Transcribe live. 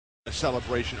A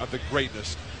celebration of the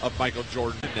greatness of Michael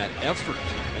Jordan. That effort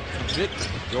and commitment.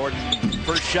 Jordan,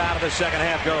 first shot of the second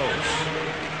half goes.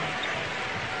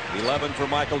 11 for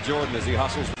Michael Jordan as he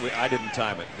hustles. I didn't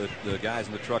time it. The guys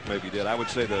in the truck maybe did. I would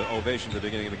say the ovation at the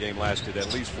beginning of the game lasted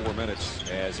at least 4 minutes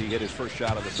as he hit his first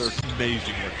shot of the third.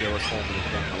 Amazing what Derek Coleman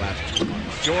has done in the last 2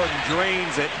 months. Jordan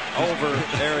drains it over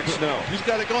Eric Snow. He's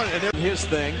got it going. And his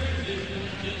thing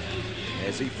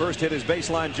as he first hit his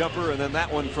baseline jumper and then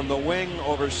that one from the wing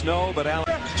over Snow. But Allen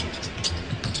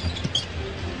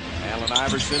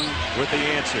Iverson with the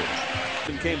answer.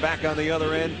 Came back on the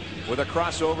other end with a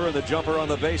crossover and the jumper on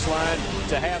the baseline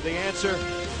to have the answer.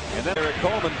 And then Eric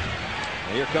Coleman.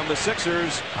 And here come the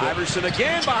Sixers. Iverson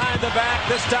again behind the back.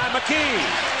 This time McKee.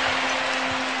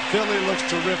 Philly looks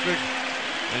terrific.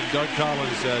 And Doug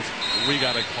Collins says, we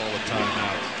got to call a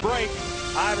timeout. Break.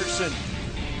 Iverson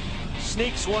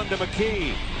sneaks one to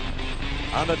McKee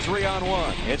on the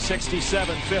 3-on-1. It's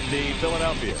 67-50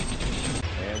 Philadelphia.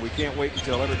 And we can't wait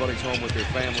until everybody's home with their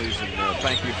families. And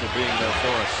thank you for being there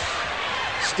for us.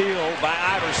 Steal by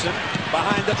Iverson.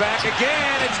 Behind the back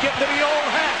again. It's getting to the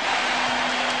old hat.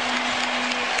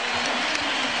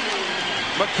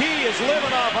 McKee is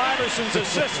living off Iverson's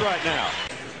assists right now.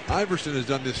 Iverson has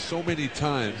done this so many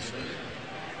times.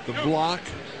 The block,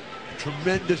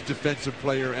 tremendous defensive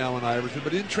player, Allen Iverson.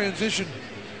 But in transition,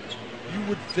 you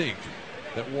would think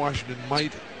that Washington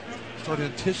might start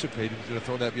anticipating he's going to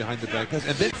throw that behind the back pass.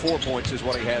 And then 4 points is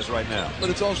what he has right now.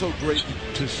 But it's also great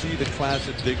to see the class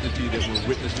and dignity that we're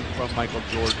witnessing from Michael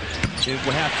Jordan. It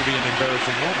will have to be an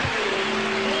embarrassing moment.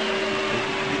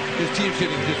 His team's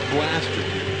getting just blasted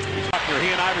here. He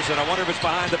and Iverson, I wonder if it's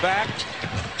behind the back.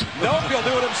 Nope, he'll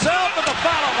do it himself, and the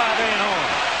foul by Van Horn.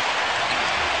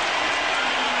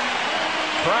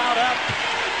 Crowd up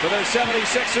for the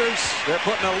 76ers. They're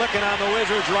putting a licking on the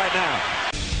Wizards right now.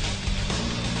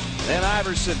 Then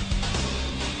Iverson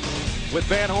with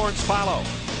Van Horn's follow.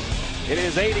 It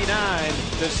is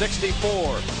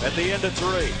 89-64 at the end of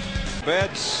 3.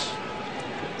 Beds.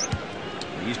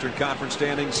 The Eastern Conference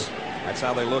standings. That's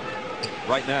how they look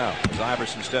right now as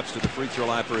Iverson steps to the free throw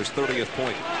line for his 30th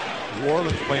point. New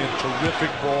Orleans playing terrific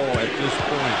ball at this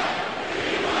point.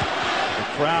 The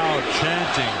crowd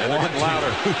chanting. And they're getting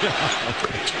louder.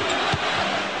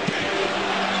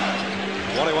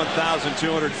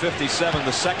 21,257,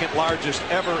 the second largest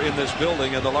ever in this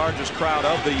building and the largest crowd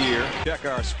of the year. Check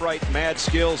our Sprite mad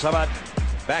skills. How about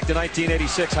back to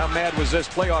 1986? How mad was this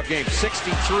playoff game?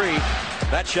 63.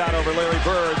 That shot over Larry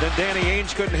Bird. Then Danny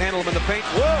Ainge couldn't handle him in the paint.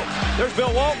 Whoa! There's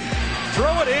Bill Walton.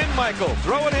 Throw it in, Michael.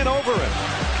 Throw it in over him.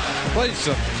 Play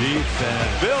some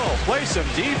defense. Bill, play some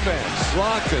defense.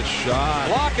 Block a shot.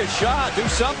 Block a shot. Do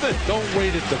something. Don't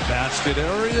wait at the basket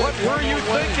area. What were you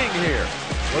thinking here?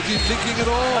 Was he thinking at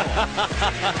all?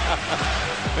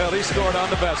 Well, he scored on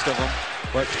the best of them.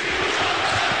 But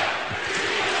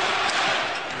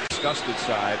disgusted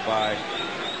side by,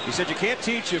 he said you can't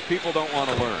teach if people don't want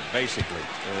to learn, basically,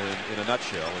 in a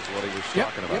nutshell is what he was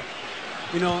talking about.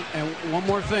 You know, and one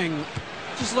more thing.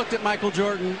 Just looked at Michael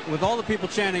Jordan with all the people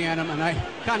chanting at him, and I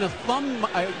kind of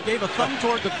gave a thumb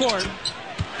toward the court,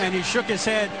 and he shook his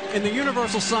head in the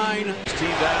universal sign.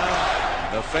 Team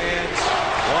down, the fans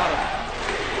want him.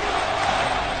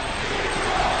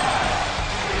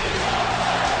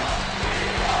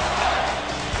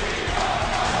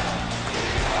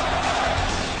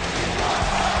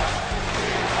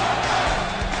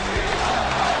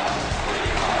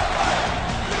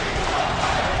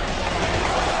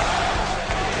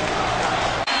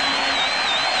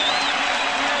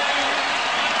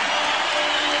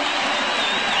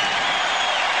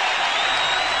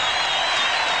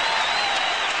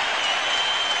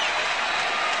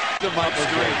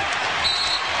 Upstream.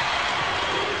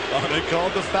 Oh, they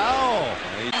called the foul.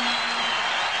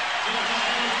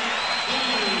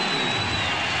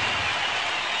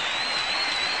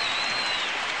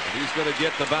 And he's going to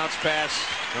get the bounce pass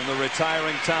from the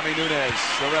retiring Tommy Nunez,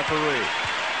 the referee.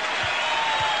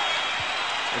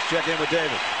 Let's check in with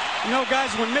David. You know,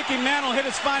 guys, when Mickey Mantle hit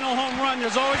his final home run,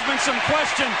 there's always been some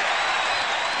question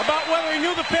about whether he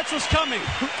knew the pitch was coming.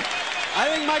 I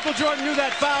think Michael Jordan knew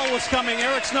that foul was coming.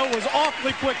 Eric Snow was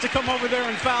awfully quick to come over there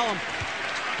and foul him.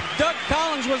 Doug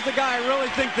Collins was the guy I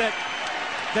really think that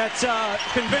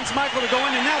convinced Michael to go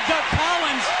in. And now Doug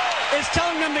Collins is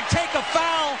telling them to take a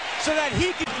foul so that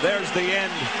he can. There's the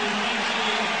end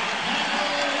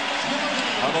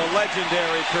of a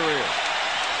legendary career.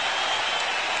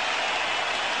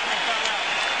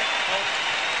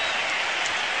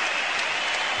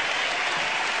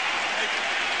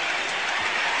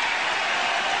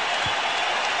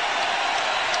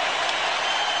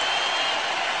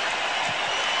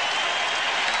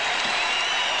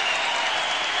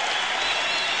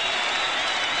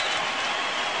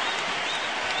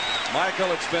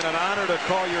 Michael, it's been an honor to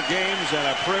call your games and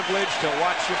a privilege to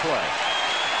watch you play.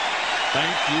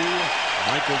 Thank you,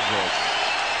 Michael Jordan.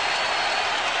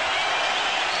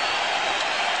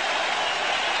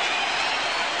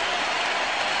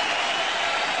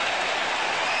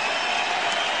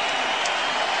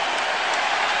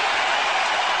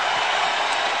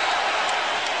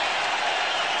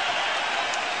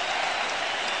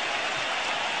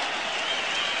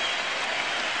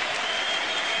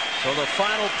 So the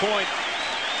final point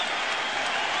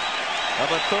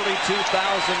of a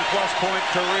 32,000-plus point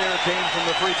career came from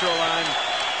the free throw line.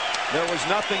 There was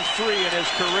nothing free in his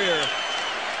career.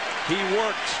 He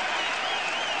worked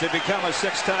to become a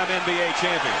six-time NBA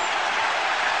champion.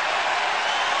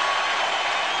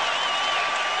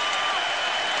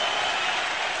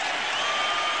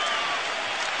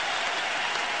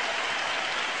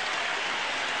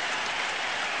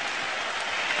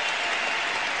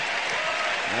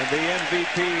 And the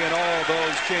MVP in all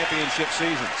those championship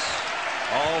seasons.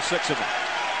 All 6 of them.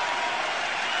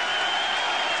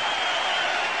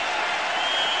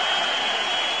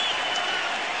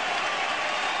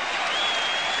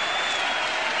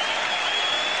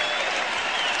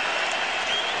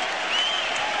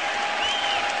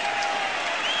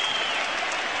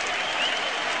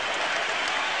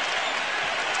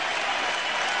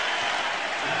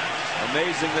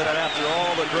 Amazing that after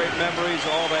all the great memories,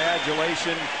 all the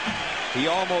adulation, he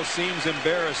almost seems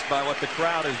embarrassed by what the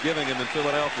crowd is giving him in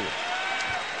Philadelphia.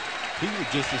 He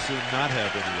would just as soon not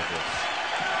have any of this.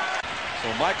 So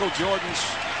Michael Jordan's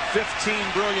 15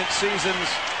 brilliant seasons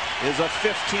is a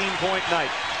 15-point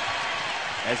night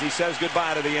as he says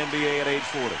goodbye to the NBA at age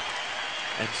 40.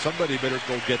 And somebody better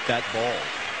go get that ball.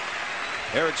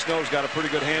 Eric Snow's got a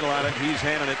pretty good handle on it. He's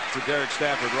handing it to Derek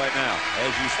Stafford right now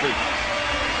as you speak.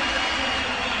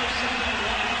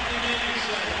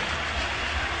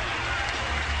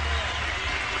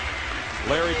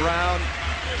 Larry Brown,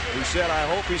 who said, "I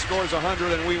hope he scores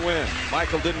 100 and we win."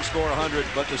 Michael didn't score 100,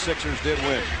 but the Sixers did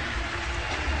win.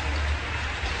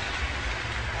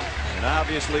 And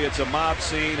obviously it's a mob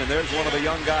scene, and there's one of the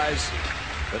young guys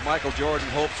that Michael Jordan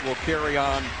hopes will carry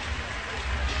on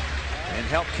and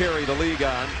help carry the league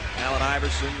on. Allen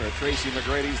Iverson, the Tracy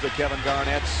McGrady's, the Kevin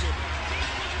Garnetts,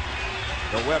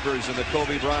 the Webbers, and the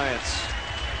Kobe Bryants.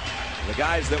 The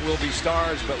guys that will be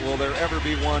stars, but will there ever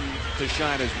be one to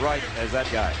shine as bright as that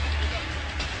guy?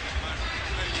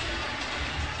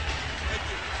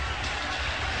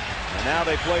 And now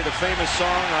they play the famous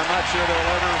song. I'm not sure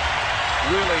there'll ever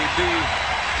really be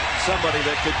somebody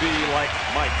that could be like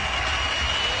Mike.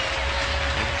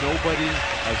 And nobody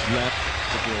has left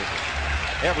the building.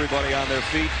 Everybody on their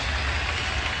feet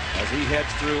as he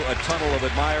heads through a tunnel of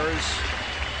admirers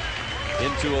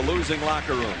into a losing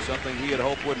locker room, something he had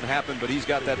hoped wouldn't happen, but he's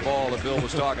got that ball that Bill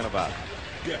was talking about.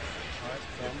 Yeah.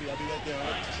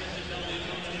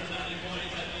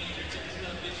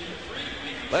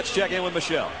 Let's check in with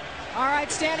Micheal. All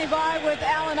right, standing by with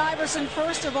Allen Iverson.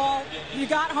 First of all, you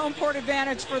got home court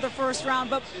advantage for the first round,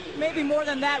 but maybe more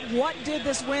than that, what did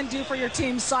this win do for your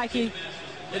team's psyche?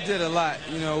 It did a lot.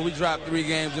 You know, we dropped 3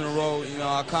 games in a row. You know,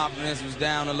 our confidence was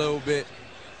down a little bit.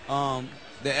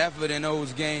 The effort in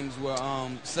those games were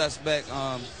suspect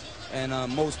in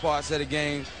most parts of the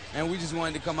game, and we just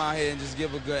wanted to come out here and just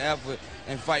give a good effort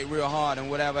and fight real hard, and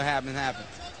whatever happened, happened.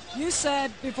 You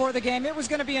said before the game it was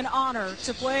going to be an honor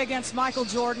to play against Michael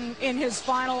Jordan in his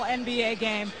final NBA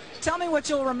game. Tell me what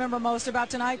you'll remember most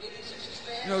about tonight.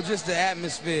 You know, just the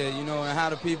atmosphere, you know, and how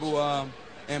the people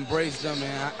embraced them,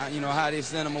 and, you know, how they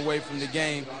sent them away from the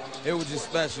game. It was just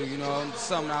special, you know,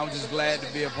 something I was just glad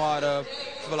to be a part of.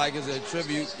 I feel like it's a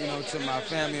tribute, you know, to my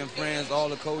family and friends, all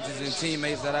the coaches and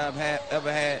teammates that I've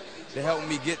ever had to help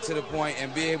me get to the point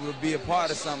and be able to be a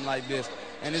part of something like this.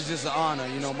 And it's just an honor.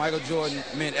 You know, Michael Jordan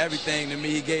meant everything to me.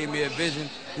 He gave me a vision.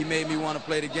 He made me want to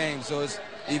play the game, so it's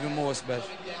even more special.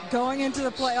 Going into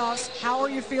the playoffs, how are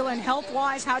you feeling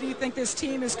health-wise? How do you think this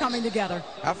team is coming together?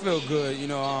 I feel good. You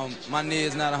know, my knee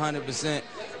is not 100%,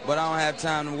 but I don't have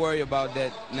time to worry about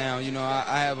that now. You know,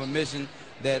 I have a mission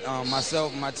that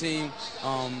myself and my team,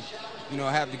 you know,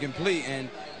 have to complete. And,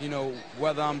 you know,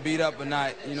 whether I'm beat up or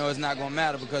not, you know, it's not going to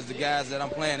matter because the guys that I'm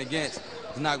playing against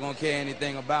is not going to care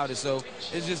anything about it. So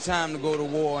it's just time to go to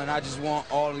war, and I just want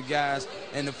all the guys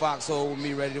in the foxhole with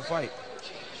me ready to fight.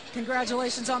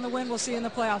 Congratulations on the win. We'll see you in the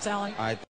playoffs, Allen. All right.